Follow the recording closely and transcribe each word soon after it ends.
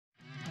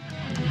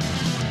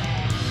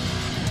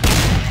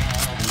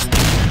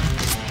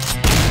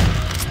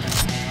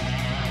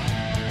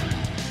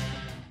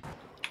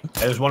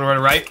There's one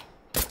running right.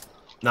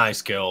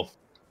 Nice kill.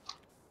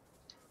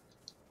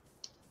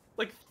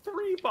 Like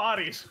 3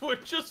 bodies were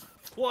just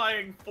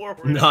flying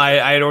forward. No, I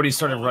had already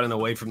started running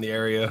away from the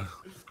area.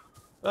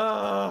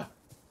 You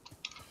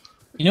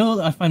know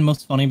what I find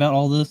most funny about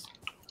all this?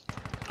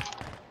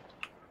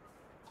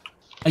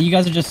 You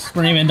guys are just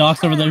screaming,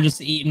 Doc's over there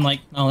just eating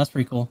like, oh, that's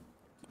pretty cool.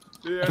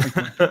 Yeah.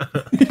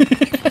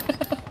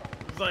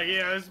 It's like,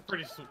 yeah, it's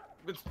pretty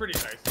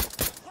nice.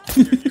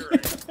 You're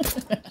right.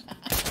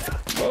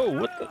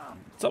 Whoa,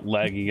 what's up,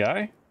 laggy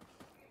guy?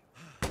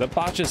 That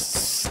bot just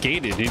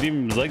skated. He didn't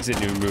even, his legs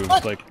didn't even move.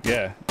 What? Like,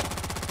 yeah.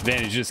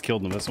 Vantage just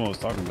killed him. That's what I was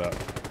talking about.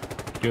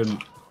 Good.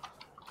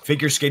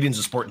 Figure skating's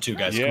a sport too,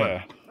 guys.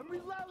 Yeah.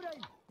 Come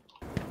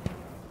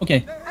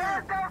Okay.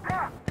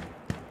 on.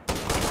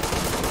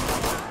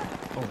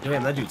 Oh,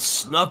 damn, that dude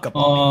snuck up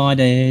on Oh, I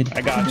did.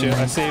 I got you.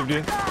 I saved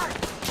you. me.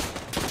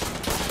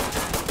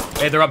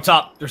 Hey, they're up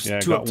top. There's Yeah, I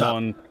 2 up got top.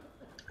 one.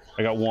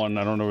 I got one.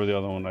 I don't know where the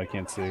other one. I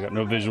can't see. I got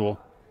no visual.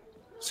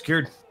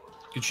 Secured.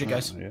 Good shit,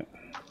 guys. Yeah.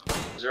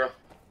 Zero.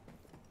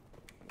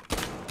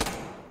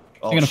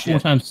 Oh, I got a shit. 4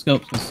 times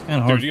scope, so it's kind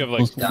of hard. Dude, you have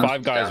like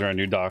 5 guys around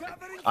you, Doc.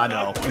 I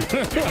know.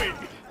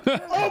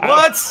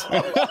 What?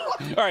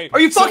 All right. Are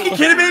you fucking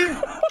kidding me?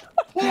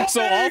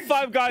 So all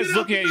 5 guys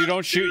looking at you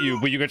don't shoot you,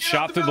 but you get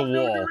shot through the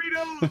wall.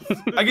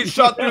 I get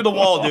shot through the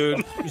wall,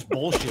 dude. It's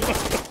bullshit.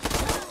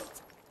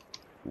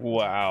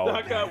 Wow.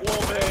 Doc got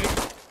wall bang.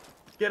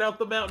 Get out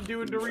the Mountain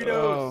Dew and Doritos.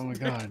 Oh my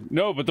god.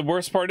 No, but the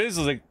worst part is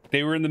like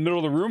they were in the middle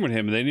of the room with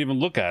him and they didn't even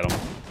look at him.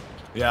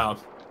 Yeah.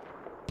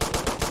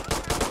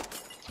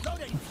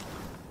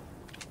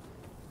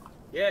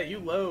 Yeah, you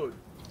load.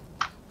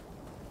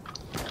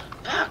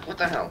 Fuck, what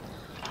the hell?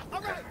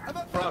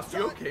 Frost,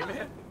 you okay,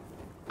 man?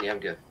 Yeah, I'm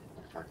good.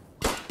 I'm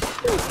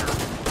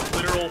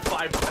Literal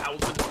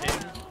 5,000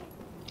 ping.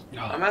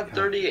 I'm at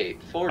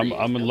 38, 40.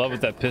 I'm in love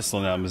with that pistol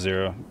now,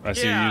 Misero. I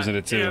see you using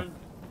it too.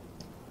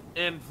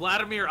 And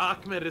Vladimir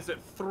Ahmed is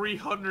at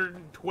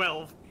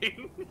 312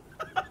 ping.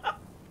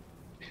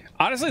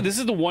 Honestly, this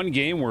is the one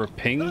game where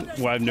ping,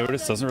 what I've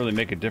noticed, doesn't really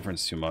make a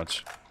difference too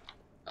much.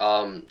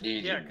 Yeah,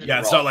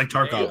 it's not like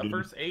Tarkov. The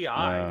first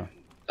AI.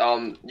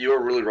 You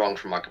were really wrong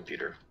for my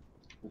computer.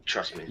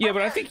 Trust me. Yeah,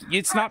 but I think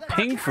it's not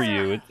ping for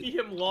you. See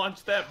him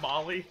launch that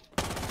molly.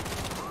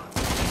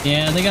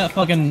 Yeah, they got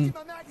fucking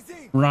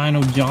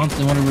Rhino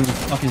Johnson, whatever the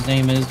fuck his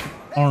name is,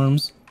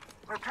 arms.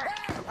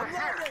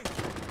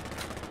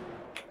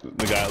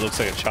 The guy that looks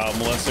like a child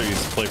molester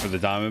used to play for the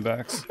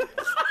Diamondbacks.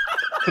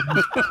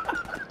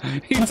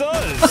 He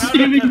does.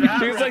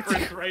 He's like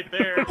right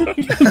there.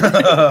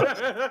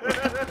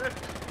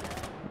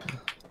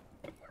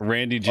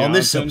 Randy Johnson. On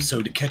this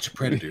episode, to catch a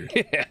predator.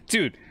 Yeah,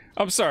 dude.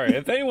 I'm sorry.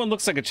 If anyone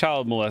looks like a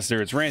child molester,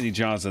 it's Randy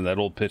Johnson, that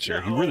old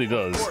pitcher. He really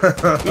does.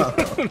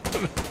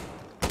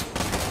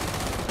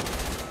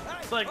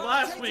 It's like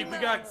last week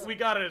we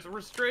got a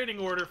restraining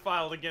order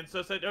filed against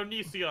us at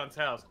Onision's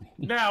house.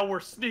 Now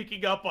we're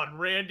sneaking up on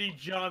Randy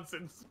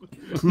Johnson's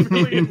 $1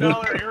 million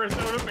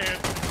Arizona man.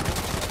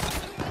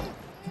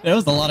 There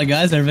was a lot of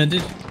guys there,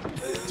 Vintage.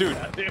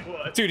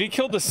 Dude, he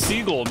killed a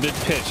seagull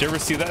mid-pitch. You ever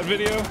see that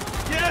video?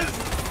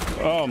 Yes!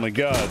 Oh my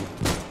god.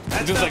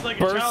 That It just sounds like a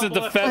burst child into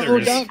molester.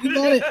 feathers. Oh, you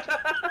got it.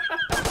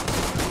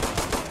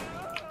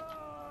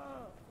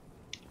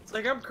 It's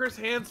like I'm Chris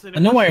Hansen. I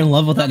know why you're in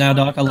love with that now,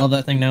 Doc. I love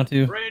that thing now,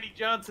 too. Randy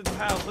Johnson's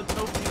house. Let's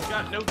hope he's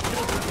got no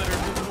children that are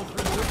visible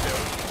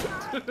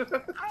through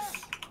the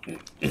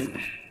window.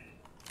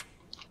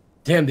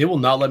 Damn, they will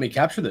not let me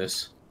capture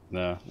this.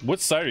 No. What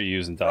site are you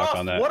using, Doc,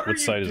 on that? What are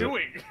site you is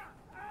doing?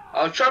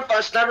 I'm trying to find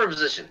a sniper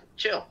position.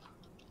 Chill.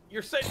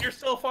 You're setting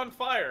yourself on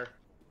fire.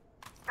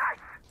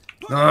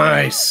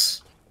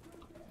 Nice.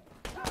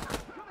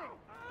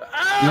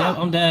 Yep,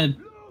 I'm dead.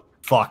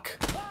 Fuck.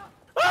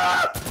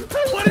 Ah!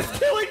 What is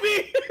killing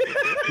me?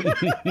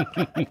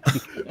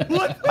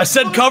 What? I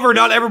said cover,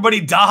 not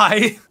everybody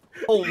die.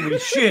 Holy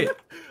shit.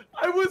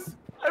 I was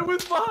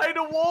behind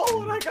a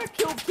wall and I got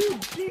killed too.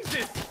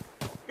 Jesus.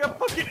 Got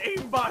fucking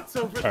aimbots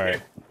over there.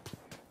 Alright.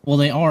 Well,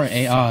 they are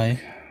AI.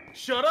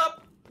 Shut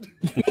up.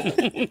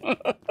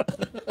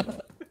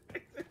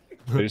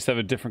 They just have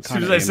a different As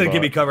kind soon of as I said aimbot.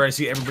 give me cover, I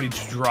see everybody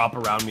just drop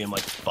around me. I'm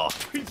like, fuck.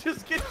 We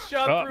just get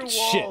shot Oh, through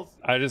shit. walls.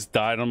 I just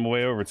died on my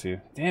way over to you.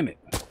 Damn it.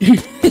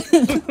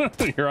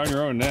 You're on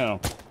your own now.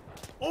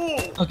 Oh,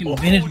 Fucking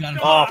Vintage got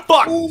it. Oh,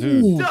 fuck.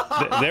 Dude,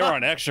 they were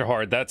on extra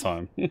hard that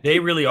time. They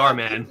really are,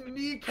 man.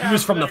 He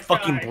was from the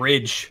fucking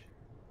bridge.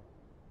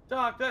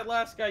 Doc, that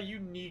last guy you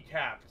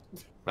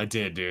kneecapped. I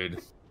did,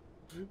 dude.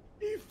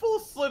 He full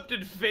slipped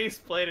and face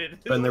planted.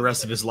 Spend the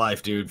rest of his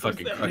life, dude,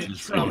 fucking It was the crutching head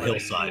this little drop that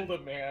hillside. killed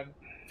him, man.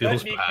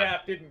 Feels That bad.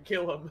 kneecap didn't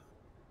kill him.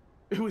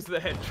 It was the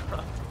head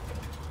drop.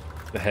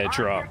 The head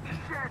drop.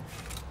 I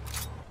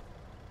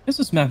guess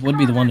this map would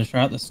be the one to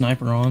try out the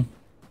sniper on.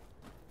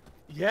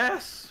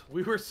 Yes,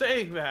 we were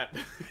saying that.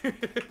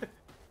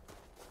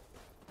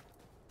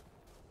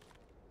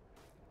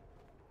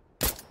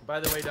 By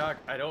the way, Doc,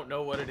 I don't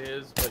know what it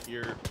is, but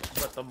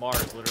the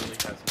Mars literally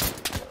has no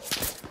recoil.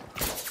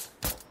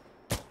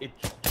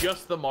 It's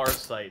just the Mars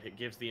sight. It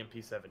gives the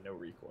MP7 no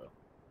recoil.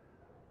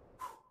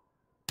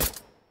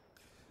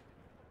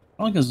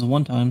 Probably because it's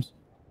one times.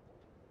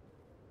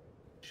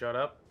 Shut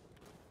up.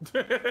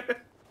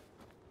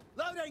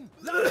 Loading.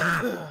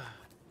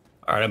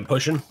 All right, I'm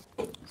pushing.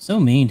 So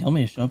mean. Tell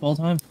me to shut up all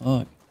the time.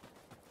 Fuck.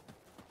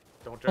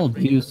 Don't All judge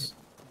me. abuse.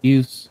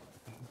 Abuse.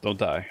 Don't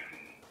die.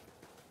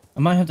 I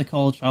might have to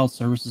call child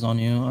services on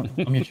you.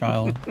 I'm your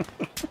child.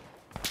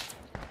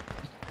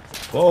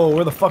 Whoa,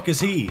 where the fuck is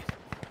he?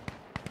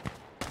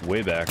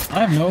 Way back.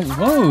 I have no.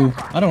 Whoa.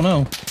 I don't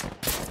know.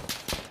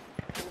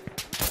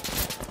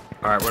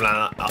 All right,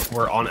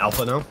 we're on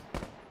Alpha now.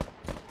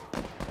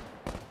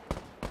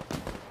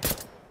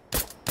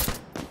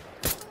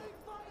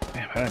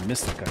 Damn, how did I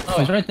miss that guy? Oh,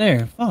 he's right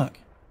there. Fuck.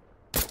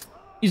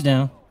 He's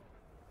down.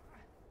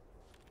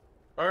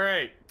 All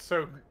right,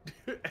 so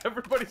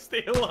everybody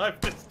stay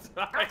alive this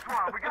time.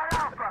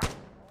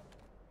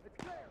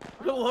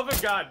 For the love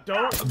of God,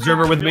 don't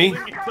Observer with me.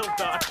 until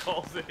Doc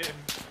calls in.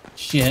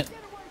 Shit.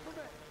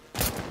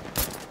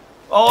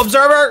 Oh,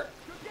 observer!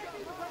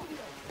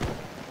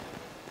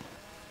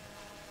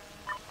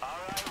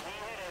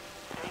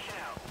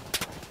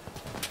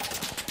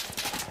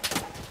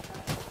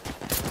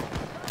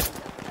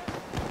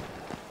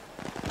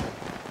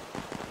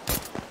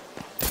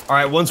 All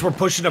right, once we're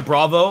pushing to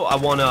Bravo, I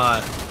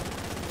wanna.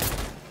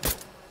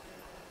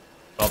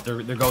 Oh,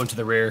 they're going to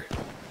the rear.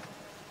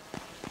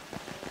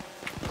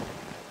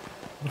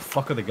 Where the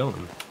fuck are they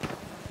going?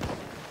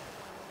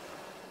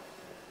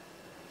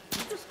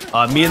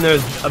 Me and the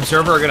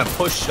observer are gonna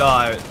push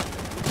down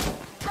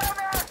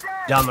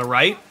the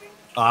right.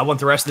 I want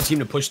the rest of the team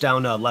to push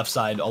down left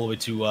side all the way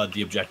to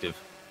the objective.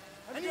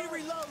 I need to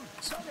reload.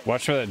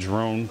 Watch for that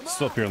drone. It's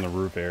still up here on the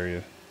roof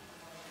area.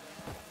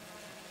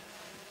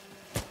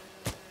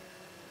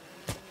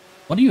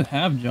 What do you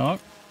have, Jock?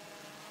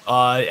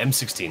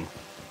 M16.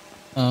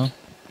 Oh.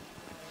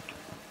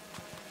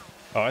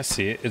 Oh, I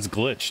see it. It's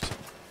glitched.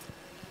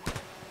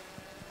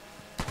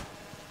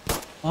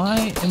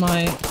 Why am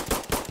I...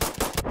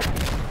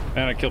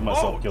 And I killed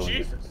myself Oh, killing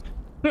Jesus.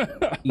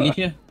 You get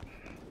you? it.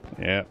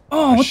 Yeah.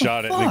 Oh, I what the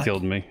shot it and it fuck?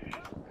 killed me.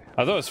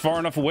 I thought it was far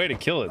enough away to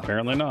kill it.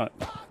 Apparently not.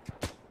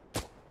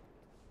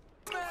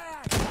 Come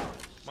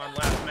on,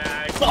 last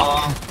mag.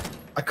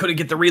 I couldn't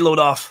get the reload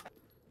off.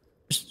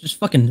 Just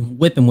fucking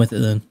whip him with it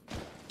then.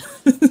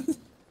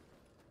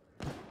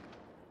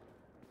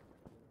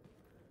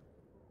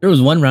 There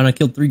was one round I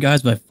killed 3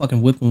 guys by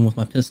fucking whipping them with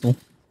my pistol.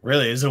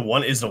 Really? Is it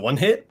one? Is the one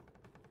hit?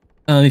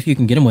 If you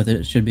can get him with it,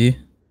 it should be.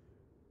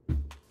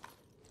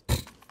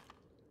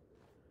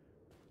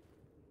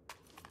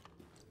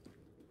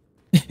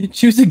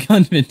 Choose a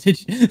gun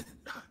vintage.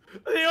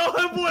 They all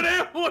have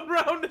one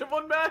round and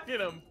one mag in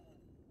them.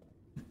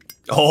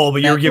 Oh,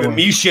 but you were That giving one.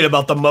 me shit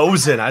about the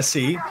Mosin. I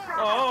see.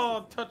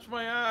 Oh, touch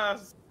my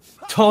ass.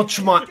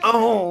 Touch my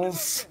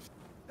ass.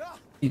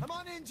 I'm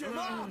on injured.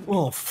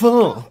 Oh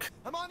fuck.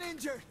 I'm on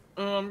injured.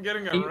 Oh, I'm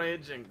getting a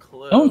raging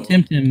clue. Don't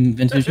tempt him,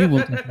 vintage. He will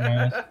tempt your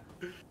ass.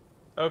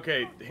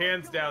 Okay,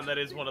 hands down, that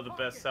is one of the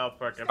best South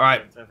Park episodes All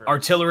right, ever.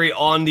 artillery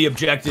on the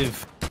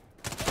objective.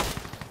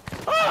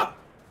 Ah!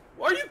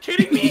 Are you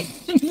kidding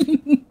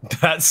me?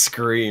 That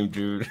scream,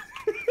 dude.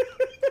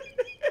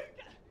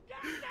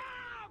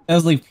 That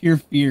was like pure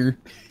fear.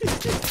 I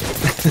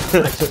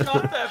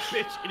shot that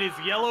bitch in his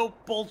yellow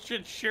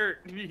bullshit shirt.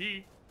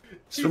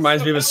 This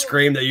reminds me of a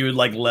scream that you would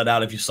like let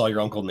out if you saw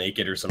your uncle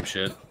naked or some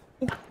shit.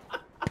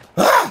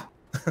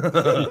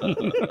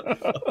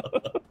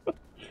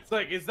 It's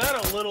like, is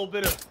that a little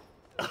bit of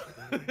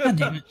God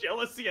damn it.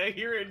 jealousy I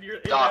hear in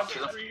your Doc,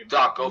 in that scream?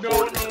 Doc, go No,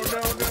 forward. no, no, no,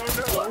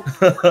 no.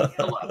 To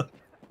the left.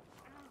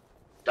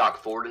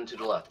 Doc, forward and to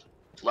the left.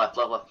 Left,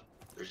 left, left.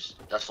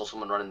 That's still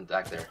someone running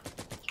back there.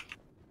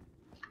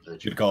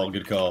 Good call,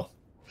 good call.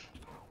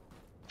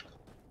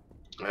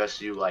 I guess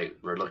you like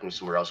were looking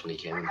somewhere else when he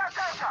came in.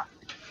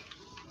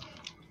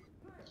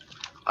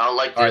 I don't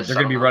like this. All right, they're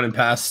gonna I be don't running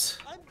past.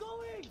 I'm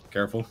going.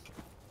 Careful.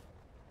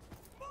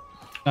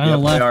 Down the Yep,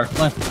 they left, are.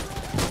 left.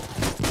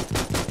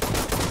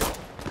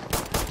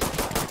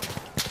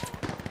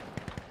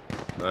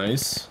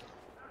 Nice.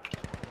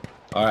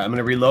 All right, I'm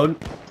gonna reload.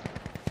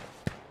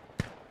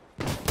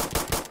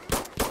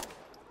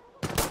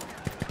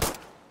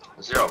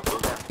 Zero, go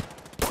down.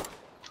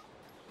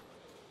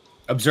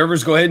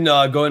 Observers, go ahead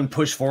and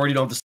push forward. You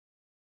don't have to